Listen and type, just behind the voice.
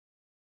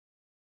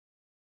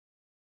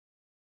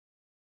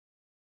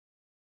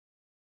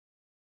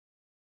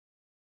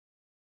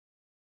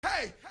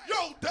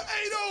Yo, the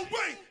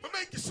 808 will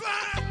make you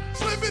slide.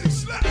 Slim Bitty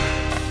slide.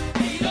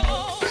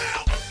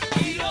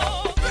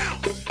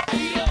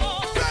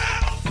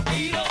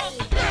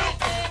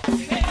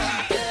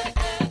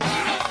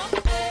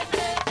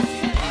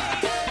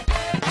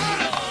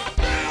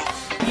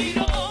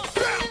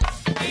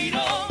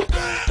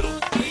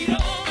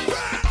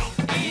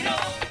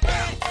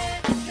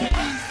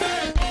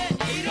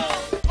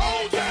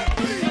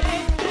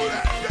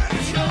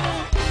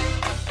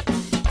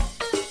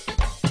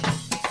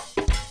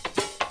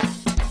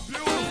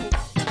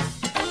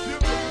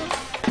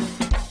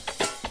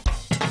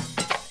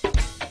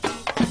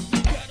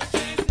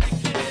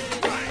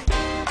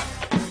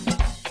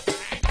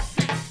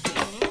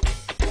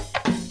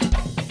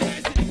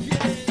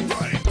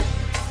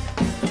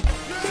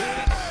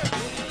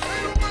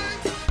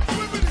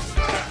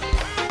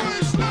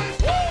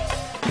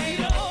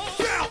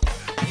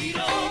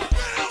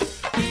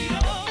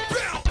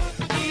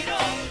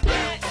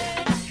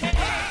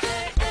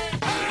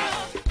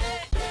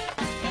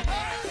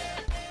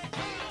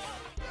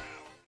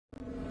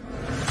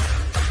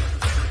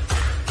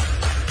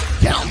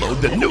 Download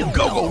the new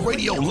GoGo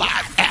Radio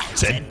Live app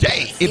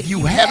today. If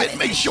you haven't,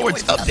 make sure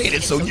it's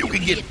updated so you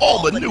can get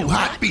all the new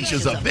hot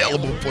features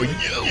available for you.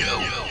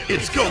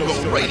 It's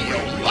GoGo Radio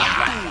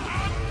Live.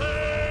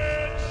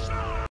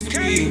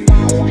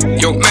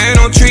 Yo, man,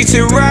 don't treat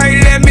you right,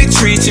 let me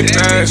treat you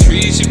bad.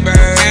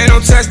 Man,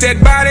 don't touch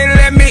that body,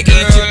 let me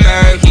eat you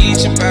bad.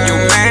 Yo,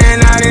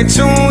 man, out in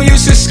tune, you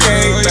should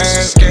skate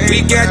back.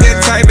 We got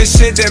that type of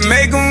shit that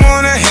make them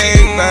wanna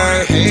hate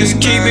back. Just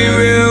keep it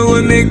real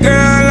with me, girl,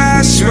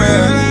 I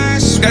swear.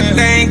 That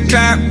thing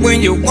clap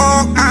when you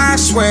walk, I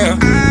swear.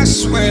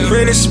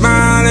 Pretty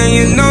smile and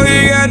you know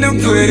you got them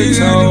pretty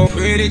toes.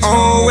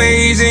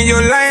 Always in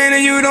your lane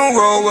and you don't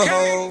roll with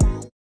hoes.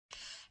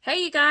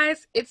 Hey you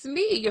guys, it's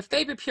me, your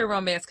favorite Pure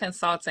Romance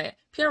consultant,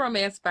 Pure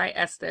Romance by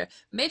Esther.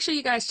 Make sure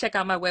you guys check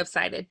out my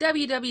website at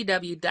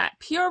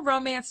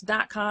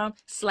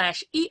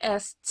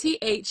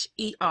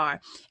www.pureromance.com/ESTHER.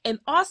 And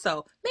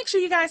also, make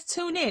sure you guys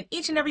tune in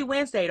each and every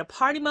Wednesday to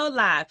Party Mode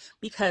Live,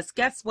 because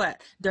guess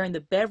what? During the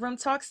Bedroom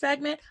Talk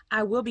segment,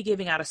 I will be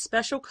giving out a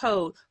special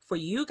code for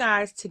you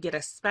guys to get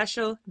a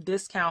special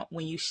discount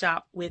when you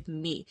shop with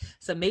me.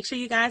 So make sure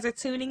you guys are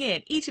tuning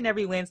in each and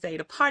every Wednesday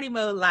to Party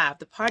Mode Live,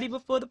 the party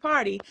before the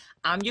party.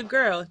 I'm your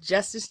girl,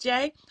 Justice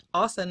J,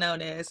 also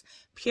known as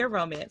Pure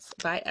Romance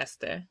by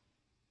Esther.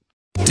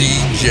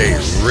 DJ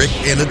Rick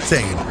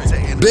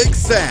Entertainment. Big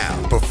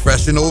sound,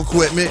 professional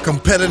equipment,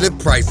 competitive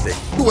pricing.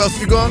 Who else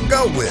you gonna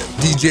go with?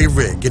 DJ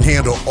Rick can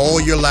handle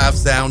all your live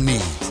sound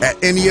needs at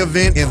any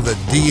event in the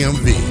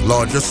DMV.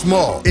 Large or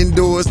small,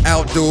 indoors,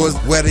 outdoors,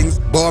 weddings,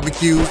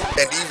 barbecues,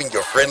 and even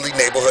your friendly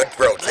neighborhood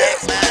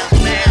protest.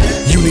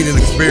 You need an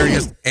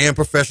experienced and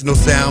professional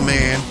sound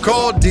man?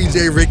 Call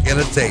DJ Rick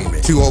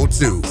Entertainment,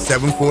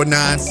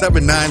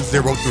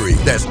 202-749-7903.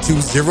 That's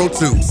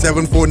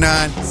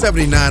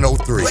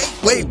 202-749-7903.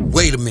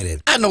 Wait a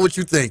minute. I know what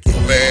you're thinking.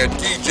 Man,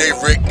 DJ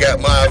Rick got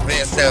my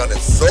event sounding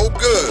so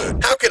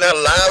good. How can I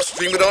live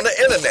stream it on the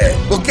internet?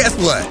 Well, guess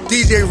what?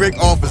 DJ Rick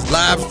offers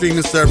live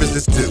streaming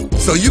services too.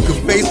 So you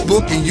can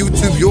Facebook and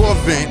YouTube your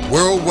event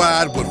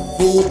worldwide with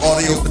full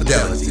audio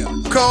fidelity.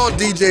 Call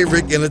DJ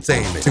Rick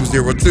Entertainment,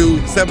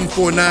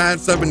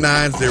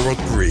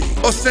 202-749-7903.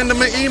 Or send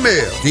them an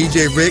email,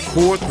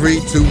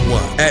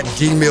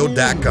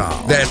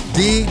 djrick4321@gmail.com. That's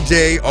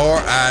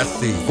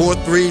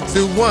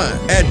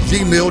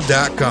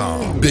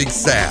DJRIC4321@gmail.com. Big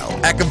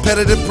sound at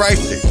competitive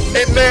pricing.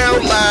 And now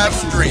live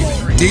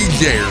streaming.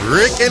 DJ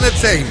Rick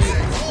Entertainment.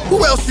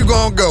 Who else you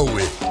gonna go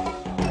with?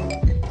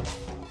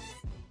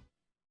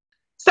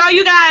 So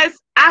you guys,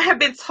 I have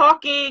been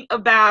talking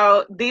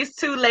about these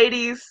two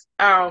ladies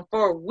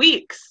for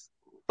weeks,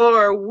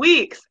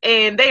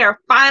 and they are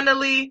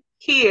finally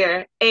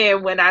here.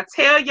 And when I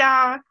tell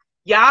y'all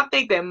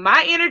think that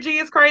my energy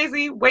is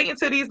crazy, wait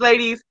until these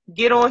ladies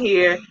get on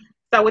here.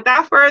 So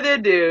without further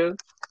ado,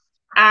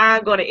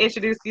 I'm going to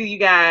introduce you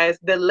guys,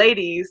 the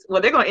ladies. Well,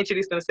 they're going to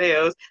introduce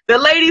themselves. The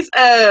ladies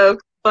of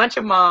Bunch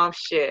of Mom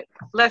Shit.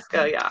 Let's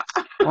go, y'all.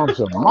 Bunch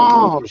of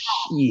Mom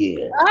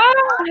Shit.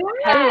 Oh,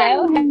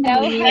 hello.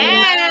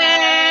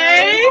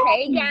 Hey.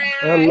 Hey, guys.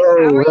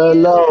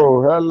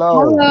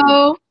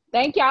 Hello.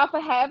 Thank y'all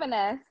for having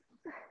us.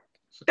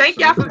 Thank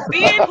y'all for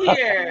being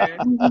here.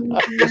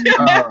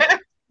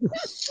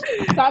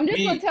 So I'm just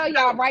going to tell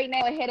y'all right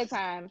now ahead of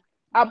time.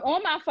 I'm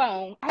on my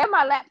phone. I have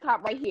my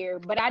laptop right here,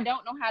 but I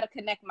don't know how to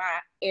connect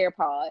my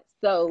AirPods.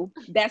 So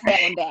that's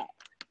that and that.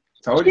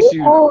 Told you.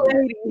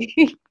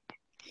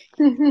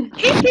 He keeps trying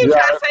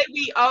to say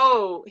we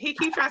old. He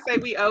keeps trying to say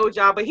we old,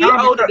 y'all, but he's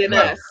older than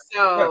us.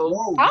 So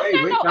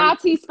I'm not no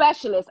IT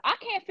specialist. I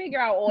can't figure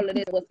out all of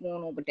this. What's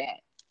going on with that?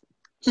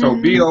 So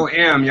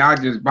BOM, y'all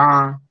just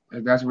bomb.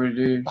 If that's what it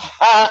is.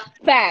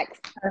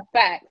 Facts.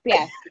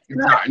 Yes.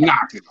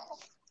 Knock it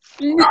off.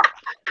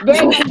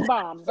 Very much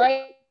bomb.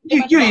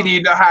 You didn't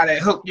even know how to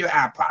hook your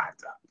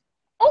iPods up.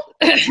 Oh.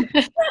 I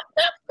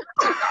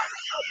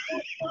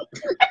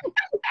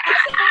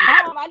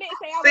didn't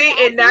say I was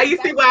See, and now you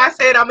see why I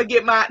said I'm gonna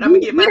get my shots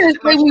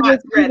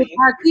ready.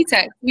 IT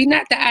techs. We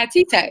not the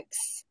IT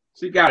techs.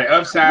 She got it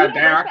upside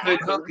down. I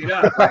couldn't hook it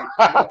up.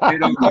 Like, it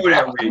don't go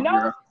that way,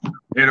 girl.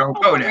 It don't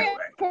go that way.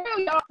 For real,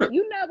 y'all.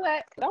 You know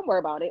what? Don't worry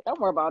about it. Don't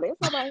worry about it.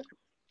 It's all right.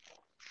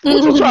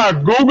 You try to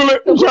Google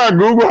it? You try to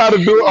Google how to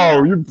do it?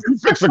 Oh, you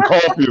fix a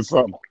coffee or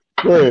something.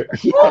 Go ahead.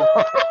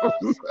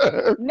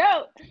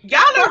 No.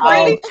 Y'all are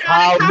really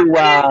How trying to do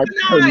I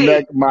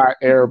connect my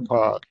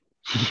AirPods?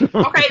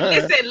 Okay,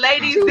 listen,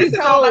 ladies, this is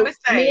all I'm gonna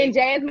say. Me and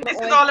Jasmine. This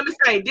is all I'm gonna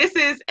say. This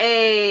is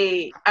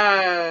a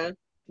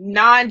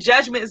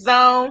non-judgment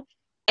zone,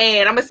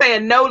 and I'm gonna say a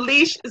no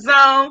leash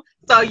zone,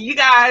 so you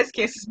guys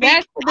can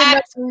speak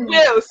at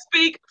will,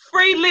 speak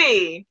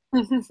freely.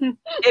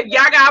 If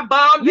y'all got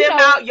bomb them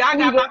out, y'all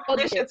got my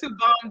permission to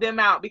bomb them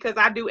out because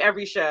I do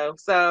every show.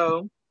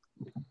 So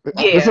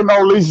yeah, It's a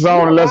no leash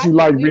zone unless you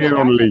like being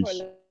on the leash.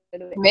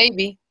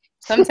 Maybe.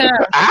 Sometimes.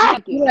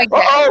 Like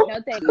that. No,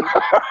 thank you.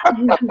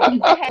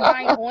 I have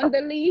mine on the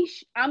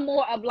leash. I'm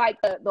more of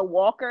like the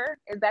walker.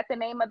 Is that the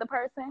name of the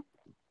person?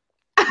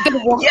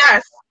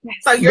 Yes.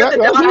 So you're the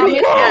dog.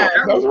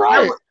 That's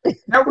right.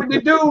 That's what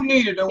the dude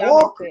needed, a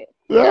walker.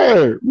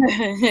 Yeah.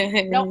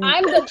 No,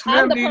 I'm the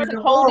person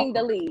holding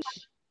the leash.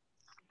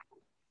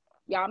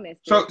 Y'all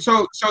missed it.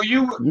 So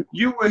you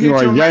would hit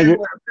your man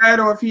with a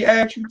paddle if he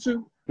asked you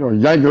to? You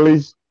want to yank the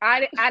leash?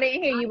 I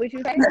didn't hear you. What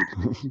you said?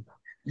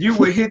 You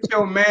would hit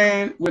your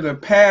man with a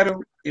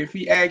paddle if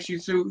he asked you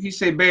to? He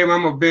said, babe,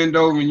 I'm going to bend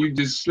over and you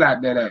just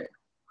slap that ass.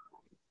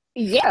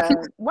 Yeah.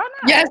 Why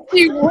not? Yes,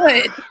 he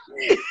would.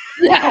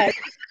 Yes.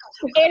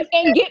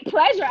 And get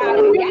pleasure out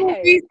of it. Yes.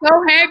 Would be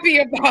so happy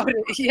about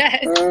it.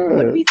 Yes.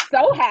 Would be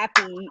so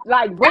happy.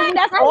 Like, really,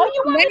 that's all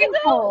you want to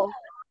do?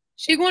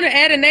 She going to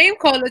add a name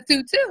caller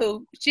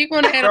too. She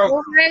going to add a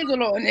whole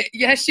handle on it.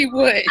 Yes, she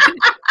would.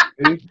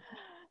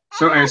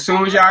 So as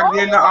soon as y'all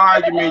get in the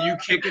argument, you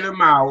kicking him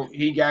out.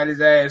 He got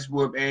his ass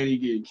whooped and he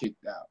getting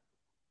kicked out.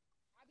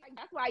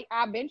 That's why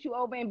I bent you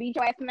over and beat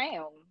your ass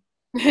now.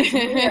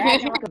 You're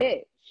acting like a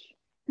bitch.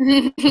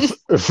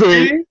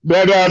 See,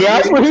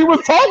 that's what he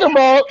was talking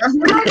about.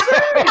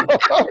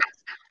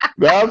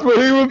 That's what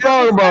he was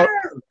talking about.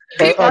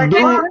 A dude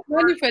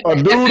to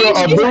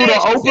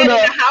open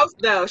up. The house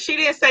though. She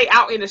didn't say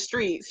out in the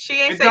streets. She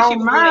didn't say she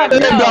was matter.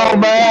 It don't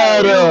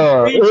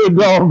matter. It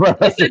don't matter.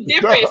 It's a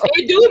difference.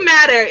 It do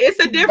matter. It's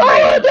a difference.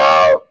 No, it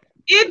don't.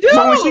 It do.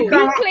 So when she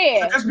come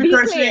clear. Just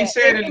because she ain't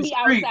said it in the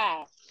street.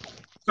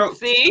 So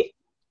see.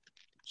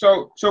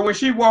 So when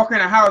she walk in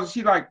the house,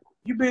 she like,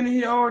 you been in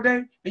here all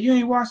day and you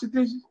ain't washed the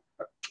dishes?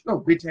 No,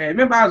 bitch ass.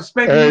 Remember I was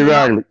expecting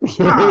exactly.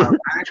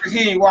 Because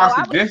he ain't washed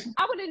the dishes.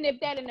 I would have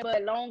nipped that in the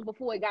bud long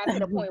before it got to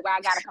the point where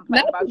I got to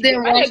complain about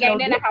you. I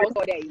ain't in the house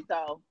all day,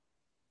 so.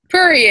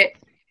 Period.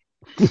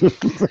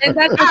 And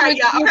that's all right,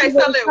 y'all. Okay, so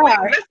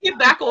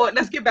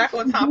let's get back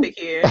on topic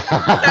here.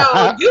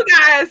 So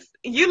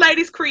you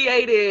ladies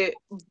created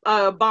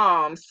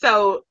bombs.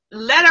 So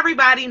let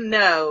everybody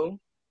know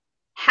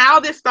how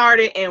this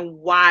started and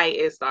why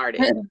it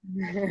started.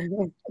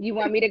 You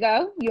want me to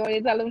go? You want me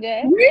to tell them,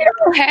 Jay? We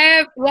don't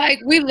have,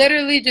 we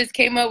literally just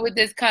came up with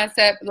this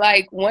concept,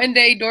 one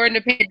day during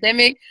the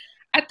pandemic.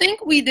 I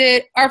think we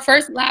did, our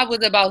first live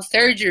was about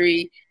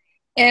surgery.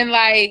 And,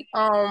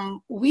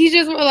 we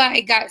just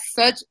were, got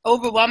such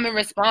overwhelming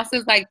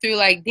responses, through,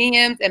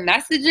 DMs and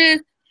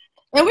messages.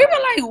 And we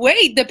were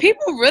wait, the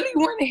people really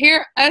want to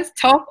hear us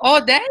talk all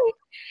day?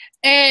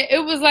 And it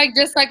was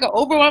just an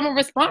overwhelming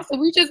response. So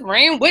we just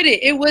ran with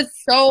it. It was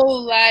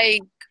so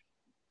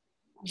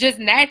just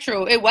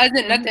natural. It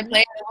wasn't nothing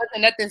planned. It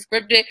wasn't nothing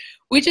scripted.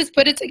 We just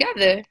put it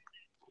together.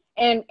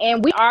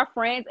 And we are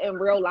friends in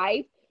real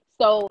life.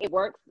 So it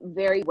works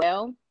very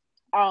well.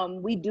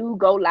 We do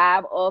go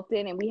live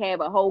often and we have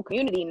a whole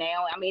community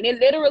now. I mean, it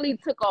literally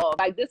took off.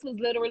 This was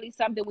literally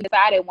something we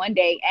decided one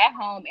day at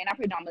home in our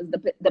pajamas.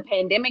 The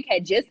pandemic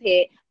had just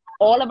hit.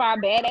 All of our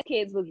badass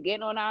kids was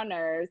getting on our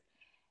nerves.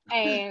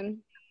 And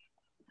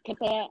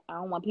I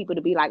don't want people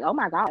to be like, oh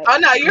my God. Oh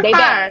no, you're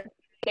fine.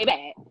 They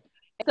bad.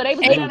 So they was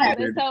getting on us.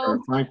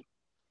 So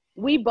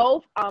we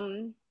both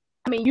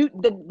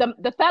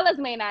the fellas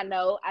may not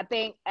know. I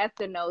think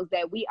Esther knows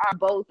that we are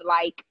both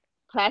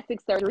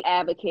plastic surgery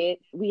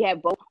advocates. We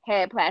have both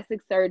had plastic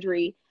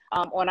surgery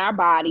on our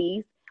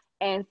bodies.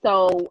 And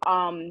so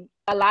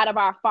a lot of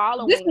our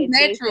following this is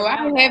natural. I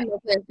don't have no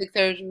plastic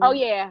surgery. Oh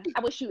yeah. I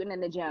was shooting in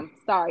the gym.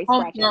 Sorry,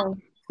 scratching. No.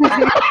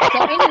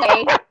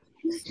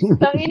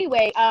 So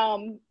anyway,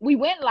 we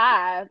went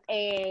live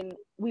and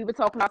we were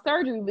talking about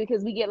surgery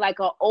because we get an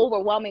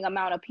overwhelming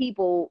amount of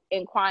people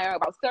inquiring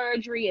about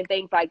surgery and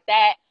things like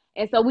that.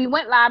 And so we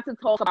went live to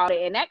talk about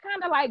it, and that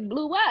kind of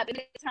blew up, and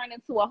it turned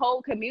into a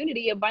whole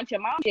community, a bunch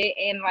of mom shit,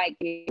 and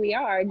here we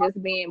are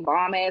just being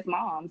bomb ass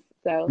moms.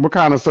 So what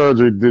kind of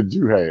surgery did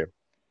you have?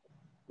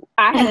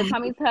 I had a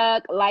tummy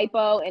tuck,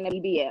 lipo, and a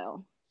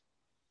BBL.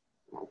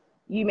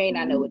 You may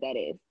not know what that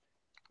is.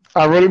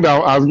 I really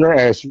don't. I was going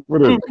to ask you.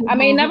 What is it? I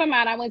mean, never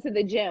mind. I went to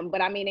the gym,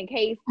 but I mean, in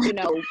case,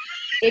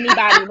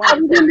 anybody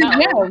wants to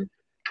know.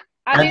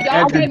 I mean, at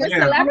y'all the famous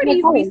gym.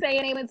 celebrities be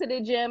saying they went to the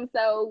gym,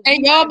 so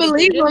And y'all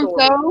believe them,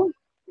 so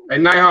Hey,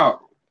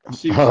 Nighthawk.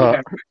 She had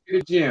went to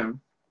the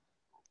gym,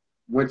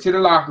 went to the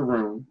locker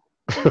room,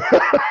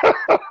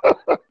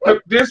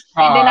 took this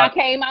and then I pod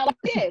came out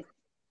like this.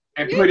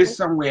 and put it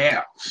somewhere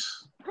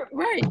else.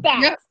 right.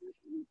 Facts.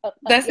 Yep.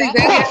 That's Yeah.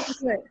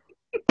 exactly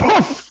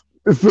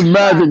It's the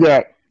magic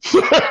act. I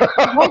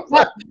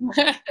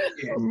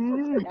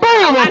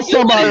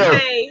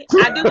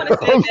do want to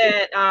say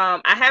that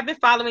I have been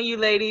following you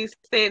ladies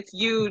since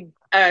you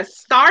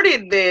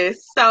started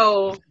this.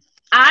 So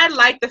I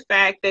like the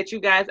fact that you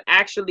guys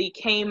actually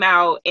came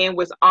out and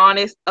was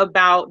honest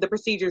about the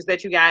procedures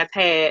that you guys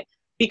had,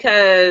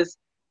 because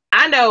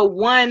I know,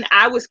 one,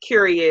 I was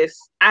curious.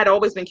 I'd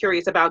always been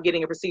curious about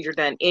getting a procedure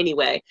done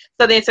anyway.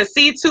 So then to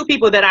see two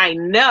people that I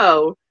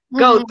know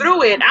go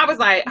through it, I was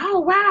like, oh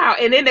wow.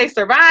 And then they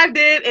survived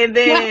it. And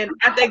then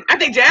I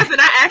think Jasmine,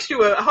 I asked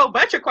you a whole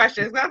bunch of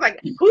questions. I was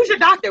like, who's your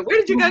doctor? Where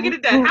did you go get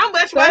it done? How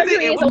much was it?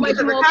 Surgery And is so what much was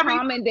the more recovery?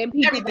 common than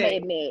people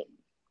Everything. admit.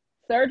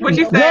 Surgery. What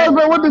you is so much say? more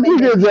Jasmine, what did you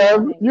common get, than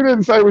Jasmine? people You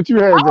didn't say what you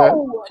had,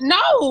 Jasmine.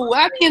 No,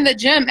 I be in the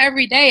gym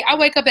every day. I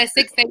wake up at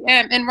 6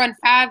 a.m. and run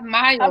 5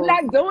 miles. I'm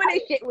not doing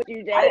this shit with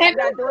you, Jay. I'm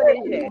not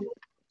doing this shit.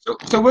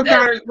 So what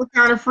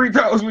kind of free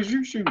throws was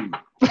you shooting?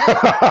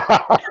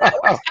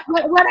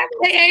 Whatever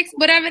they asked,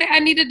 whatever I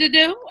needed to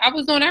do, I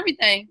was doing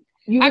everything.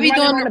 You I was be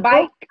running doing on the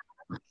bike?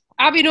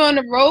 I be doing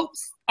the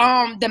ropes,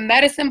 the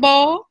medicine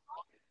ball,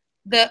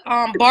 the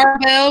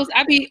barbells.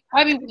 I be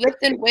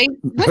lifting weights.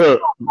 The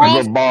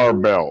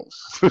barbells.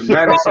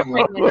 Medicine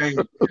was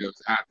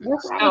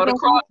Oh, the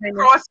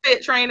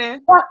CrossFit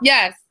training.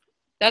 Yes,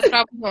 that's what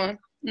I was doing.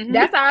 Mm-hmm.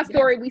 That's our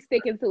story. We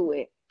sticking to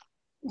it.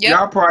 Yep.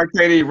 Y'all probably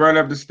can't even run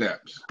up the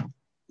steps.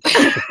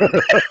 I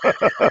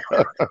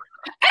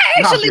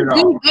actually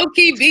do low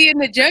key be in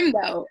the gym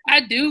though.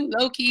 I do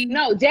low key.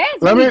 No, Jazz.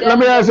 Let me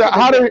ask you,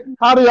 how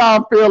do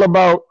y'all feel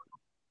about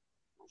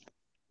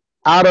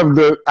out of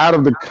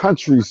the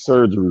country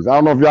surgeries? I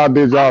don't know if y'all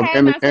did y'all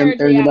in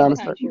the United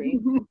States.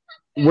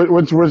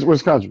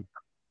 Which country?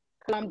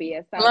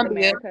 Colombia, South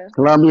America.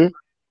 Colombia.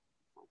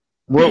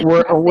 Where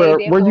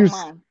you?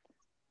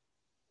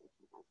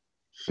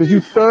 Did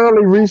you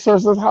thoroughly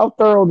research this? How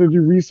thorough did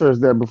you research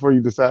that before you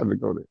decided to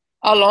go there?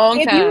 A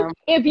long time.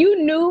 If you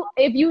knew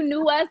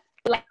us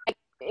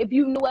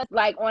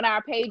like on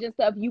our page and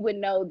stuff, you would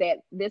know that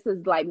this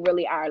is like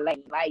really our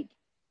lane. Like,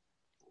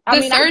 I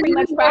pretty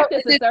much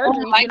practice the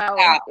surgery. You know,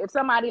 if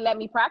somebody let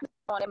me practice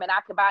on him and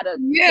I could buy the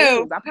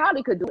tools, I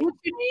probably could do it. What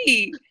you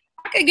need?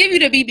 I could give you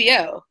the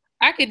BBL.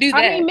 I could do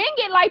that. I mean, men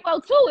get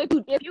lipo too.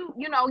 If you're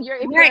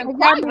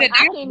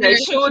they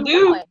sure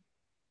do.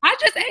 I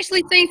just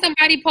actually seen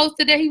somebody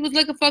posted that he was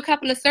looking for a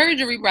couple of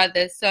surgery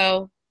brothers.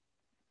 So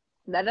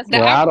I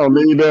don't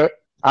need that.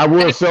 I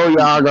will show y'all.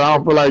 I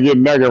don't feel like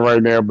getting naked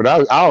right now, but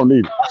I don't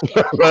need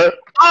it.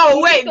 Oh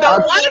wait, the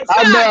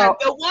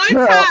one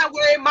time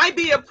where it might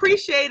be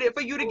appreciated for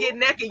you to get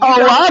naked.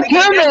 I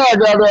can get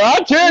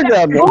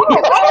naked.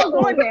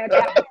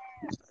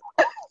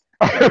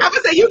 I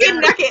would say you get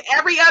naked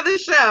every other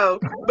show,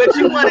 but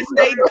you want to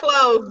stay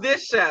clothed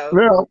this show.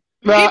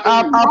 Yeah.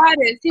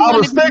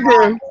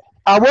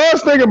 I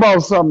was thinking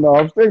about something though.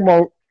 I was thinking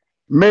about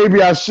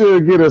maybe I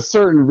should get a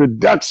certain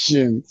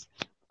reduction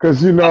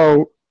because it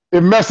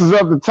messes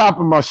up the top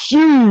of my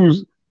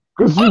shoes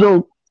because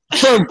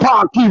certain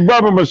part keep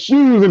rubbing my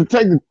shoes and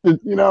take the I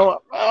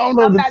don't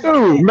know what to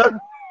do.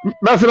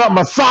 Messing up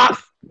my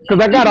socks because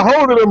I got to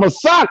hold it in my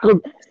sock. So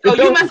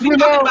you must be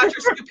talking about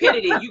your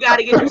stupidity. You got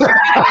to get your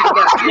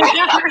stupidity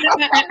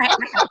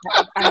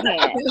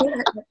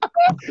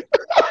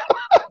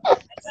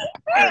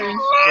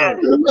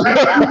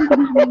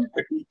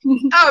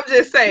I'm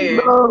just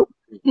saying.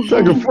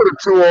 Take a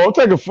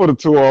foot or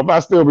two off. I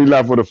still be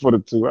left with a foot or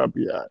two. I'll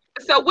be all right.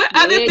 So what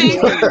other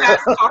things do you guys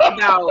talk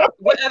about?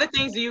 What other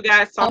things do you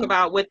guys talk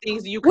about? What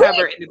things do you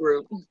cover in the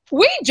group?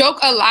 We joke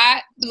a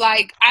lot.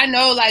 Like, I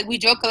know, like, we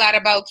joke a lot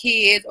about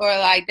kids or,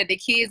 like, that the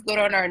kids get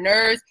on our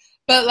nerves.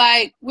 But,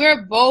 like,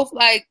 we're both,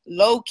 like,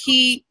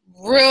 low-key,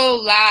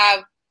 real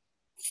live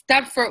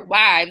Stepford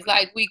wives.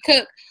 Like, we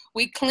cook,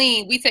 we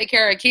clean, we take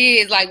care of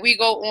kids. Like, we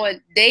go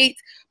on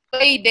dates,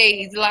 play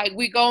days. Like,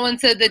 we go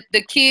into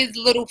the kids'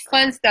 little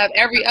fun stuff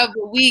every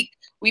other week.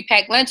 We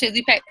pack lunches.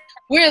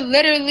 We're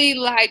literally,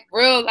 like,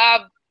 real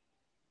live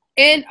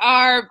in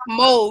our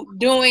mode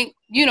doing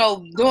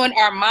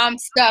our mom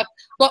stuff.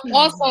 But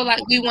also,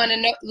 like, we want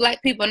to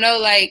let people know,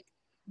 like,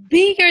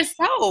 be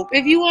yourself.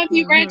 If you want to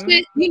be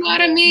ratchet, you know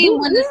what I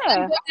mean?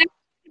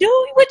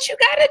 Do what you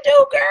gotta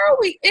do, girl.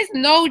 It's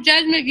no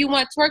judgment. If you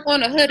want to twerk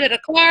on the hood of the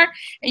car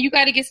and you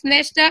gotta get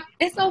snatched up,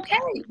 it's okay.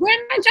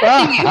 We're not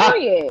judging you.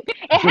 Period.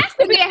 It has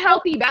to be a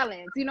healthy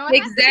balance, It has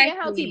to be a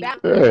healthy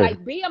balance.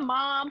 Like, be a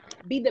mom,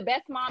 be the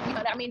best mom.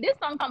 This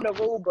don't come to the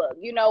rule book.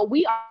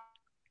 We are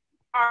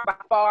by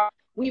far.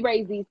 We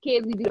raise these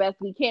kids. We do the best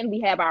we can.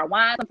 We have our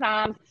wine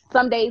sometimes.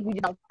 Some days we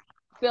just don't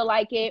feel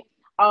like it.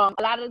 A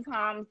lot of the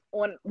times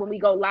when we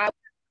go live,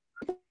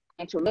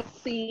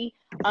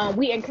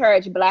 we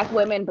encourage Black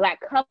women, Black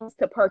couples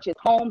to purchase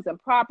homes and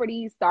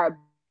properties, start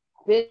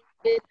business,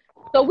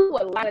 So we do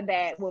a lot of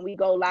that when we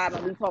go live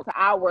and we talk to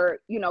our,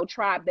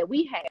 tribe that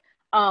we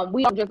have.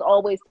 We don't just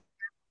always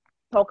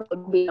talk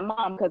about being a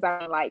mom, because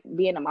I like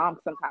being a mom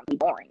sometimes be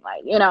boring.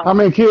 Like, How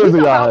many kids do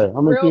y'all have?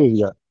 How many kids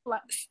you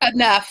got?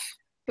 Enough.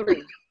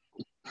 3.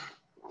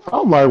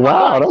 I'm like,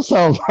 wow, that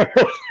sounds like.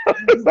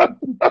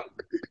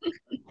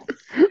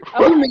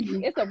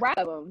 It's a rack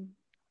of them.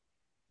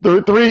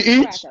 3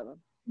 each?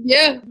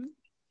 Yeah.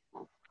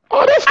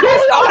 Oh, that's cool. I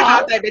just thought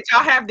about that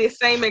y'all have the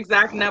same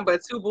exact number,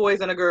 2 boys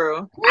and a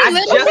girl.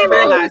 I just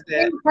realized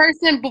that. Same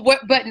person,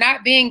 but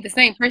not being the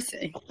same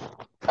person.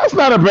 That's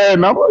not a bad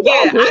number.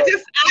 Yeah,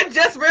 I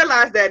just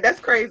realized that. That's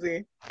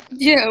crazy.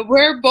 Yeah,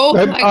 we're both.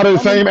 Are they the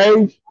same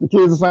age? The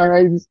kids the same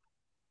ages?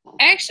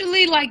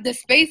 Actually, like the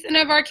spacing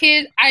of our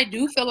kids, I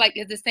do feel like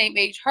is the same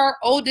age. Her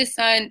oldest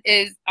son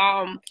is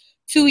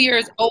 2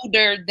 years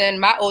older than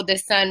my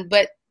oldest son,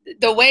 but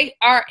the way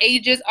our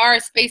ages are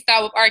spaced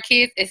out with our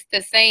kids, it's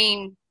the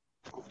same.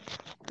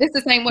 It's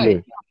the same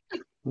way.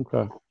 Yeah.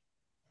 Okay.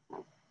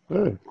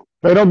 Good.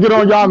 They don't get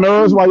on y'all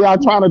nerves while y'all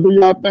trying to do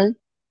y'all thing.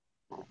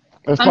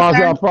 As far as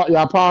y'all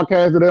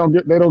podcast,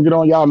 they don't get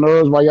on y'all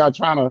nerves while y'all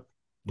trying to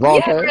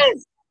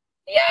broadcast.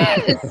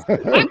 Yes.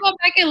 I go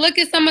back and look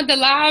at some of the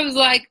lives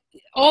like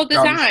all the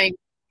time.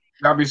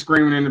 Y'all be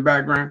screaming in the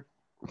background.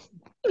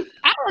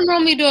 I don't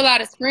normally do a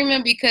lot of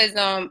screaming because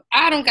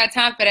I don't got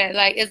time for that.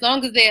 Like, as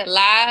long as they're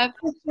alive,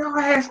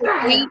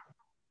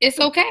 it's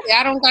okay.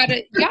 I don't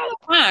gotta. Y'all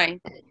are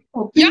fine.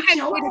 Y'all have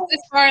made it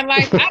this far in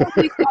life. I don't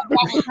think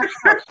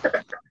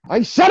y'all.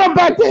 Hey, shut up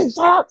back there,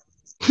 shut up.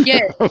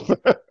 Yeah.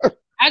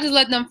 I just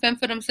let them fend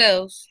for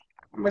themselves.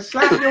 I'm gonna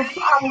slap your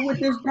father with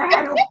this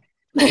paddle.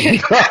 I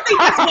think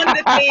that's one of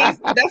the things.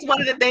 That's one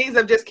of the things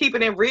of just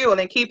keeping it real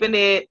and keeping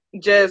it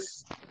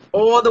just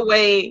all the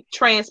way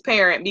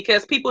transparent,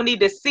 because people need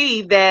to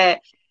see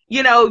that,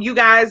 you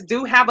guys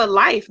do have a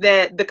life,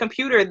 that the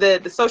computer,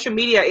 the social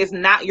media is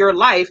not your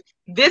life.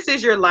 This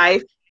is your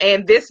life,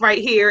 and this right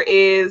here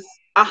is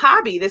a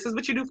hobby. This is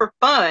what you do for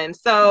fun.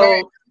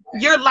 So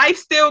your life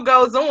still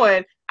goes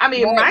on. I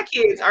mean, my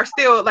kids are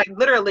still, like,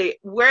 literally,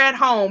 we're at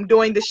home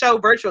doing the show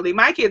virtually.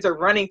 My kids are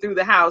running through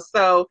the house.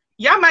 So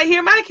y'all might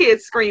hear my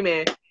kids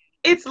screaming.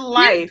 It's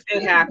life.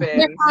 It happens.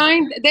 They're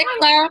fine. They're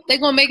laugh. They're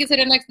going to make it to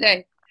the next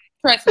day.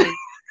 Trust me.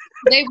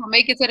 They will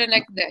make it to the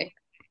next day.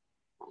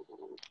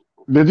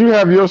 Did you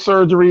have your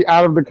surgery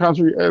out of the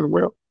country as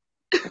well?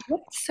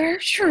 What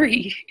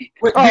surgery?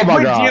 What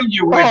gym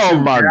you went to? Oh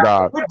my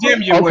God! What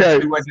gym you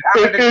went to? Was it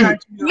out of the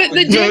country?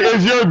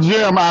 Is your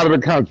gym out of the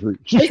country?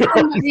 It's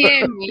in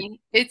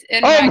Miami. It's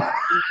in Miami.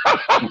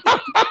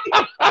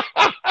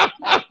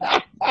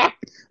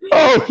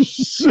 Oh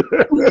shit!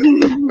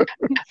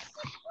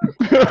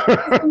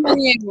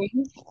 Miami.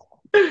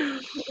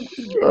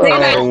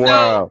 Oh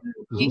wow!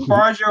 As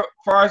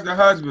far as the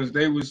husbands,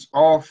 they was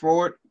all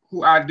for it.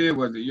 Who idea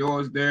was it?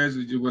 Yours, theirs,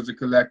 or was it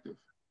collective?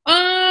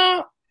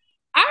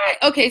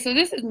 Okay, so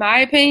this is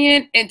my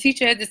opinion, and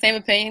Teacher has the same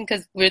opinion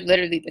because we're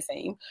literally the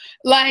same.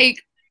 Like,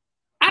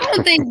 I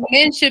don't think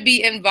men should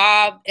be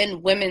involved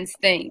in women's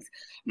things.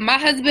 My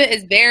husband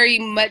is very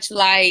much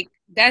like,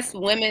 that's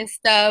women's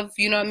stuff,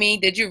 you know what I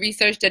mean? Did you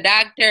research the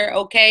doctor?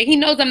 Okay. He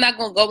knows I'm not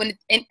going to go into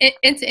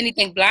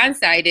anything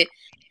blindsided.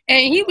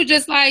 And he was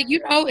just like,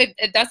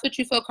 if that's what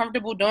you feel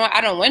comfortable doing,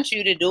 I don't want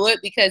you to do it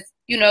because,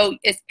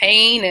 it's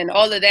pain and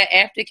all of that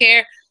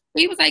aftercare. But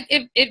he was like,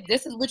 if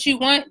this is what you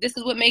want, this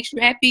is what makes you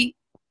happy,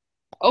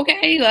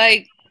 okay.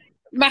 Like,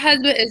 my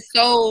husband is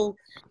so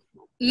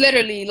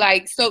literally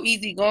like so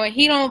easygoing.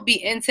 He don't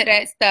be into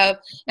that stuff.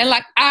 And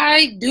like,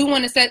 I do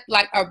want to set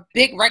like a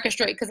big record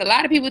straight, because a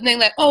lot of people think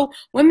like, oh,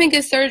 women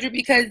get surgery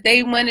because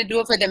they want to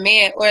do it for the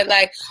man, or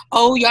like,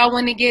 oh, y'all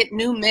want to get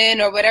new men,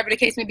 or whatever the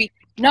case may be.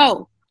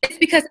 No, it's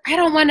because I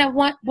don't want to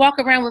walk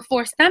around with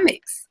 4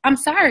 stomachs. I'm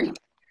sorry.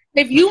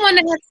 If you want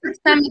to have 6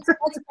 stomachs,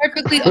 that's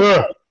perfectly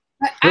okay.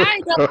 But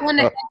I don't want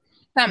to have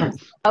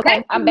stomachs.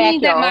 Okay, I'm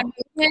back, y'all.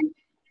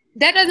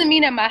 That doesn't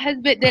mean that my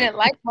husband didn't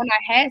like when I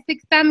had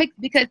 6 stomachs,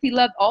 because he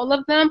loved all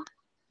of them.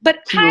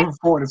 But 2 or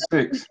 4 to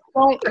 6.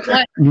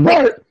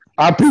 Right.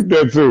 I picked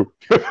that too.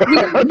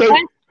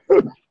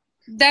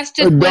 That's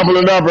just they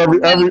doubling up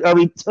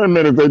every 10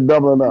 minutes. They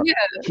doubling up. Yeah,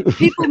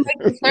 people make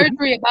the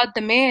surgery about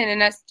the man,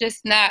 and that's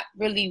just not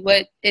really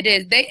what it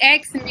is. They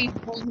asked me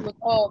when he was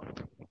off,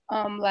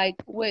 like,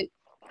 what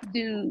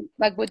do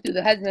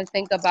the husbands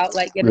think about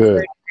like getting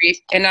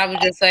surgery? And I was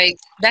just like,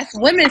 that's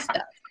women's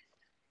stuff.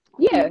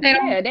 Yeah,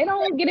 they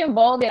don't get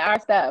involved in our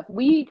stuff.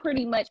 We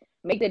pretty much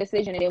make the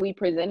decision and then we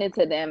present it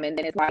to them, and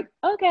then it's like,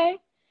 okay.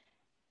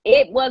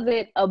 It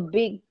wasn't a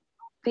big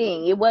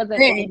thing. It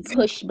wasn't any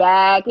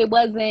pushback. It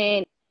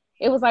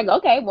was like,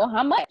 okay, well,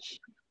 how much?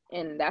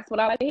 And that's what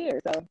I like to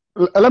hear. So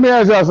let me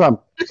ask y'all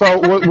something.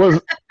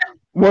 So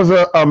was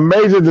a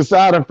major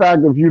deciding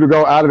factor for you to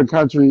go out of the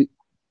country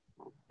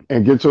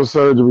and get your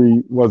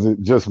surgery? Was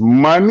it just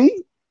money,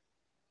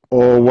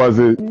 or was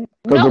it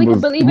Because it was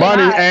believe it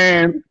money or not,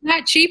 and It's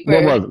not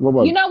cheaper. what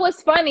was you know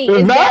what's funny It's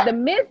is that not? the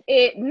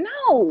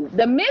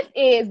myth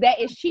is that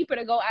it's cheaper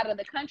to go out of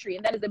the country,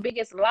 and that is the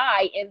biggest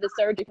lie in the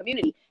surgery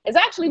community. It's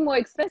actually more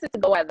expensive to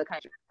go out of the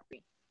country.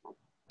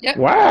 Yep.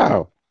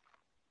 Wow.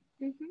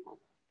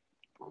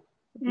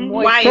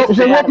 More Why expensive is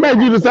So to go out what of the made you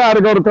country. decide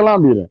to go to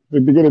Colombia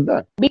then to get it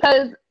done?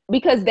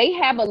 Because they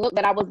have a look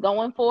that I was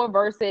going for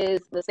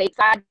versus the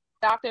stateside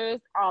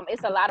doctors.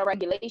 It's a lot of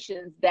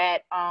regulations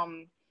that are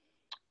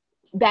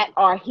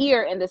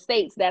here in the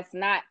States that's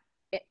not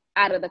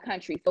out of the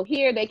country. So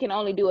here they can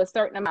only do a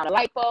certain amount of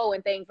lipo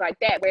and things like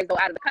that. Whereas go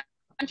out of the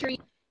country,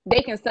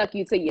 they can suck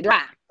you till you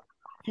dry.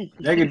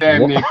 They can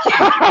damn near.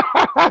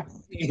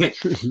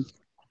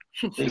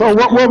 So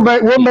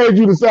what made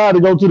you decide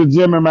to go to the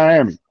gym in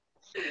Miami?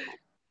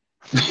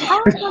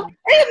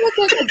 It was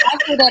just a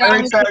doctor that I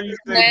Every was time looking you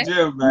say at,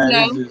 gym, man, you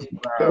know. it's just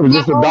That was My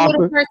just a own doctor?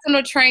 little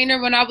personal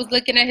trainer. When I was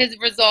looking at his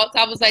results,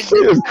 I was like, She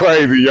is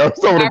crazy, yo.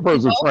 So the personal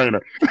results.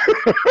 trainer.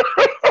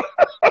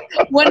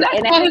 When I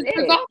And saw that his is it.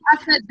 results,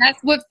 I said,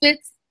 that's what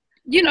fits,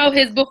 you know,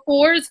 his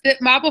befores fit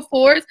my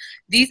befores.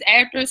 These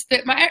afters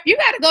fit my. You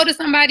got to go to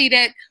somebody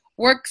that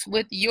works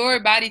with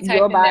your body type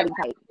Your and body that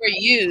type. works for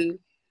you.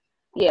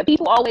 Yeah,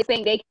 people always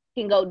think they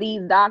can go,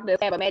 these doctors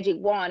have a magic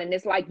wand, and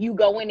it's like you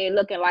go in there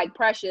looking like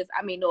Precious.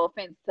 I mean, no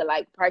offense to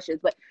like Precious,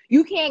 but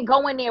you can't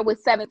go in there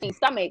with 17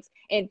 stomachs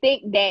and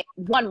think that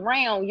one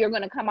round you're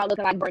going to come out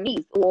looking like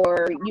Bernice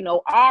or, you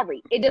know,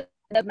 Ari. It just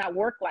does not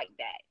work like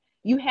that.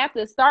 You have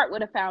to start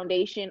with a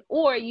foundation,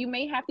 or you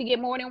may have to get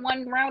more than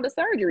one round of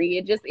surgery.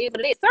 It just is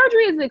what it is.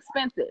 Surgery is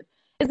expensive.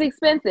 It's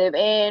expensive,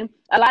 and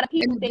a lot of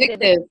people think that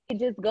they can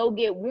just go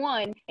get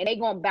one and they're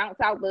gonna bounce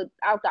out the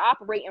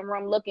operating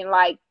room looking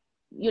like,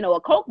 you know,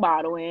 a Coke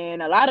bottle.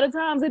 And a lot of the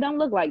times it don't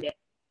look like that.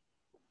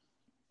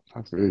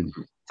 I see.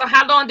 So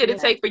how long did it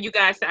take for you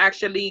guys to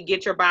actually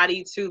get your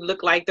body to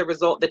look like the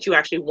result that you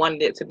actually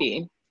wanted it to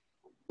be?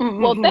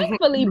 Well,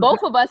 thankfully,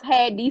 both of us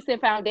had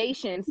decent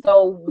foundations,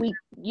 so we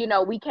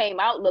came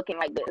out looking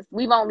like this.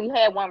 We've only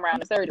had one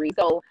round of surgery,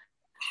 so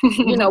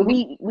you know,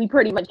 we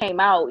pretty much came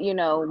out. You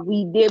know,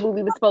 we did what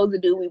we were supposed to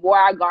do. We wore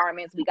our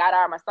garments, we got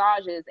our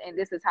massages, and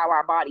this is how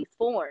our bodies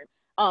form.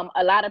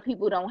 A lot of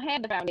people don't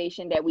have the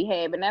foundation that we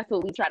have, and that's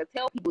what we try to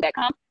tell people that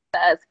come to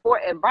us for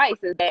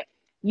advice, is that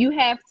you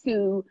have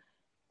to,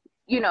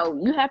 you know,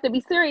 you have to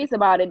be serious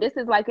about it. This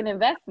is like an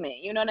investment.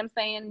 You know what I'm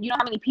saying? You know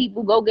how many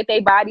people go get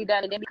their body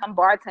done and then become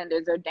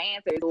bartenders or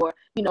dancers, or,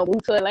 you know,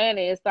 move to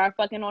Atlanta and start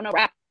fucking on a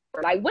rapper.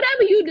 Like,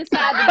 whatever you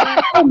decide to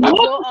do with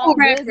your own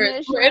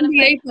business, you know what I'm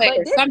saying? But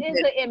this is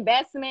an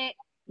investment.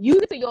 Use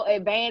it to your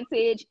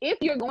advantage. If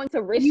you're going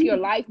to risk your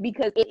life,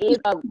 because it is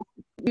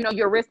you know,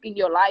 you're risking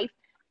your life,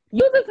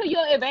 use it to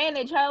your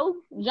advantage, ho.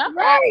 Jump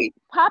up,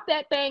 pop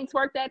that thing,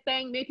 twerk that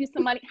thing, make you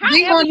some money.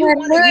 However you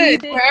want to use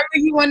it. Whatever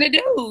you want to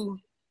do.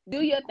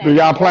 Do your thing. Do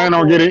y'all plan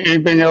on getting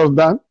anything else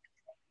done?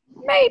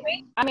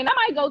 Maybe. I mean, I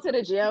might go to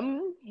the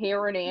gym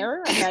here and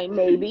there. I mean,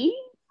 maybe.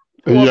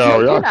 Yo,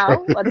 you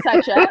know, a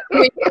touch up.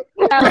 I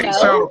don't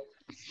know.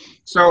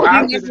 So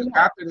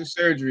after the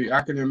surgery,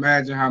 I can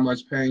imagine how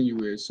much pain you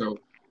is. So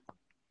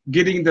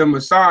getting the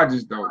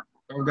massages, though,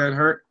 don't that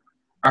hurt?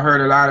 I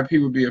heard a lot of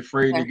people be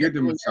afraid to get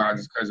the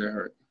massages because it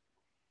hurt.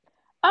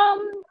 I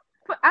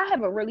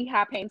have a really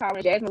high pain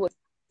tolerance. Jasmine would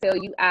tell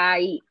you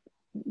it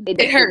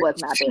was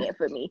not bad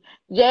for me.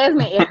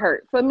 Jasmine, it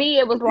hurt. For me,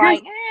 it was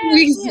like,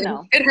 you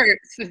know. It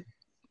hurts.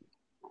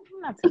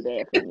 Not too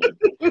bad for me.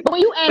 But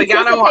when you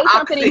anticipate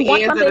something and you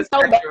want something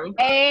so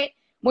bad,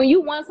 when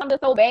you want something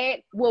so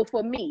bad, well,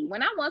 for me,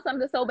 when I want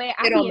something so bad,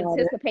 I be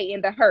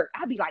anticipating the hurt.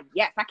 I be like,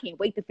 yes, I can't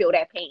wait to feel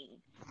that pain.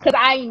 Because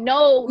I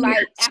know,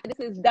 like, after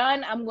this is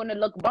done, I'm going to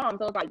look bomb.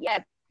 So it's like,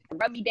 yes,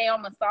 rub me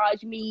down,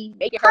 massage me,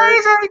 make it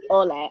hurt,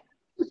 all that.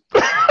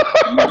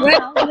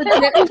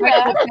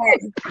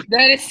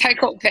 That is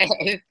psychopath.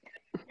 It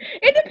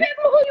depends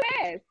on who you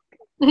ask.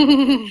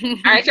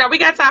 All right, y'all, we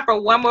got time for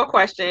one more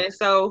question.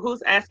 So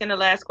who's asking the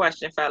last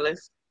question,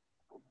 fellas?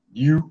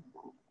 You.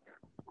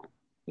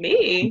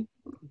 Me?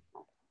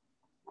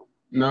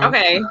 No.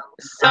 Okay.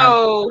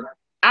 So,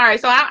 all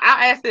right. So I'll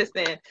ask this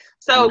then.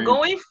 So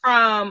going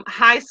from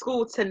high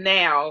school to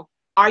now,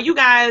 are you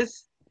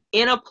guys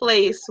in a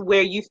place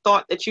where you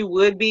thought that you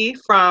would be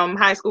from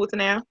high school to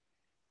now?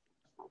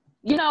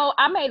 You know,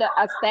 I made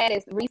a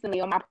status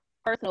recently on my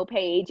personal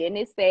page, and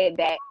it said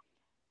that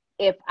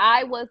if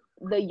I was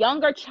the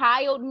younger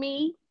child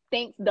me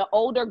thinks the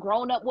older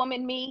grown-up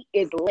woman me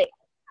is lit.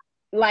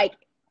 Like,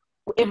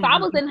 if I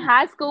was in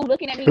high school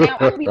looking at me now,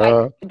 I would be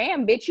like,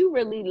 damn, bitch, you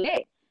really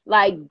lit.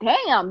 Like,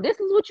 damn, this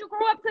is what you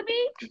grew up to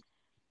be?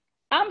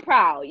 I'm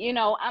proud, you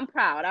know, I'm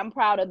proud. I'm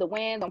proud of the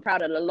wins. I'm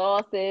proud of the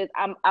losses.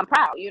 I'm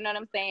proud, you know what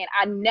I'm saying?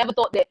 I never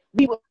thought that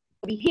we would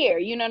be here,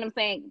 you know what I'm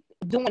saying,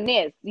 doing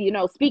this, you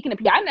know, speaking to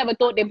people. I never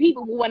thought that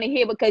people would want to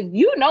hear, because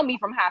you know me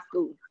from high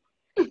school.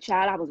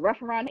 Child, I was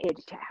rough around the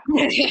edge, child.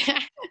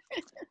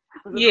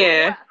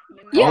 Yeah.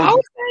 Yeah, I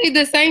would say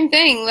the same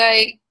thing.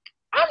 Like,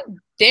 I'm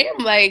damn,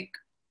 like,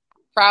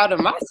 proud of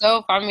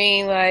myself. I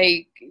mean,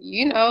 like,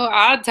 you know,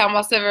 I tell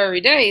myself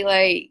every day,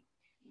 like,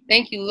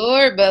 thank you,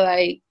 Lord, but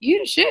like, you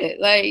the shit.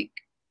 Like,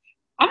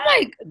 I'm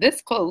like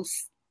this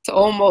close to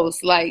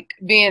almost like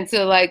being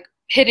to like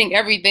hitting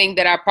everything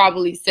that I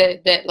probably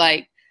said that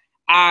like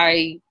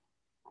I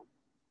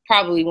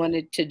probably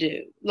wanted to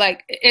do.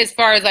 Like, as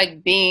far as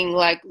like being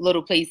like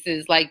little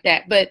places like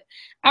that. But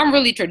I'm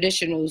really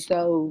traditional,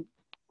 so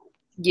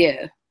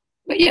yeah.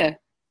 But yeah,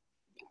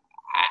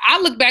 I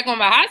look back on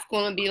my high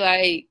school and be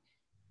like,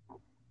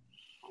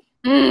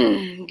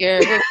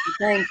 Gary, what you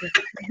think?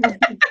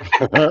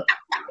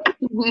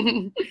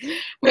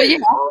 But yeah,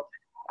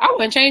 I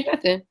wouldn't change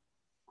nothing.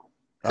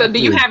 So do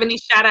you have any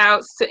shout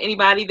outs to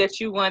anybody that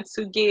you want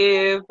to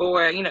give,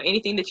 or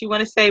anything that you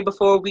want to say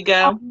before we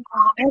go?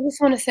 I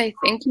just want to say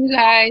thank you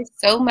guys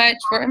so much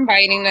for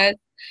inviting us.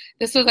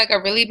 This was like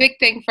a really big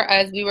thing for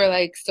us. We were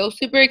like so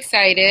super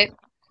excited.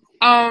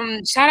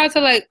 Shout out to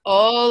like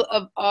all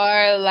of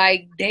our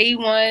like day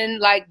one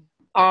like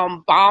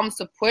bomb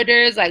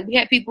supporters. Like, we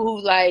had people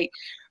who like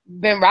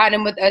been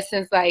riding with us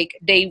since like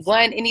day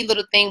one. Any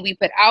little thing we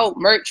put out,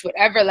 merch,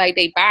 whatever, like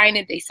they buying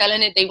it, they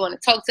selling it, they want to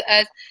talk to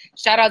us.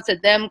 Shout out to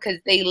them, because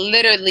they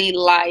literally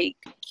like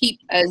keep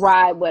us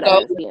ride with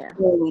us.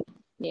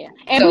 Yeah.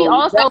 And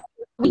so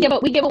we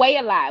give away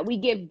a lot. We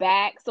give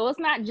back. So it's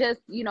not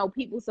just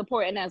people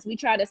supporting us. We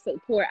try to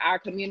support our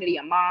community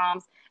of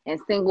moms and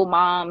single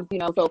moms.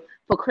 So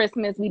for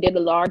Christmas we did a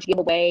large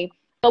giveaway.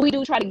 So we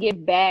do try to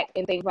give back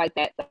and things like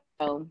that.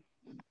 So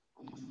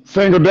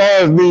single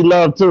dads need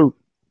love too.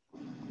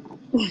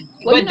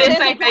 But this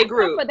ain't their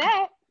group for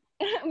that.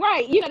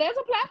 Right. There's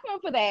a platform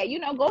for that.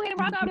 Go ahead and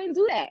rock out and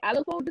do that. I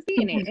look forward to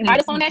seeing it. Invite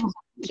us on that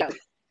show.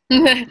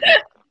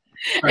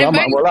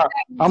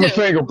 I'm a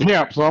single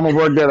pimp, so I'm gonna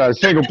work that out.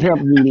 Single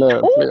pimp need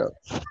love. Yeah.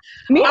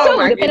 Me too. Oh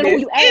my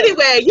goodness.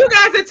 Anyway, you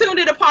guys are tuned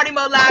in to Party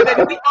Mode Live,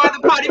 and we are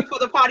the party for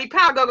the party.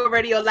 Power Go Go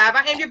Radio Live.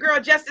 I am your girl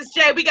Justice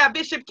J. We got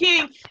Bishop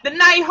King, the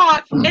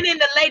Nighthawk, and then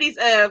the ladies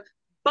of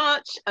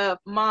Bunch of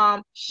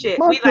Mom Shit.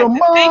 We like to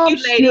thank you,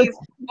 ladies,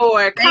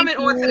 for coming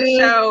onto the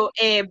show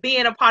and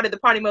being a part of the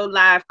Party Mode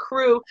Live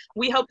crew.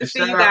 We hope to see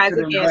you guys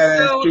again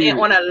soon and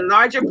on a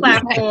larger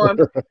platform.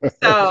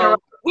 So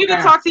we will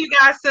talk to you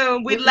guys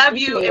soon. We love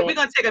you, and we're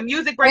gonna take a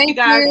music break. You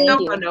guys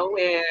don't go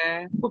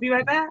nowhere. We'll be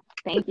right back.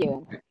 Thank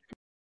you.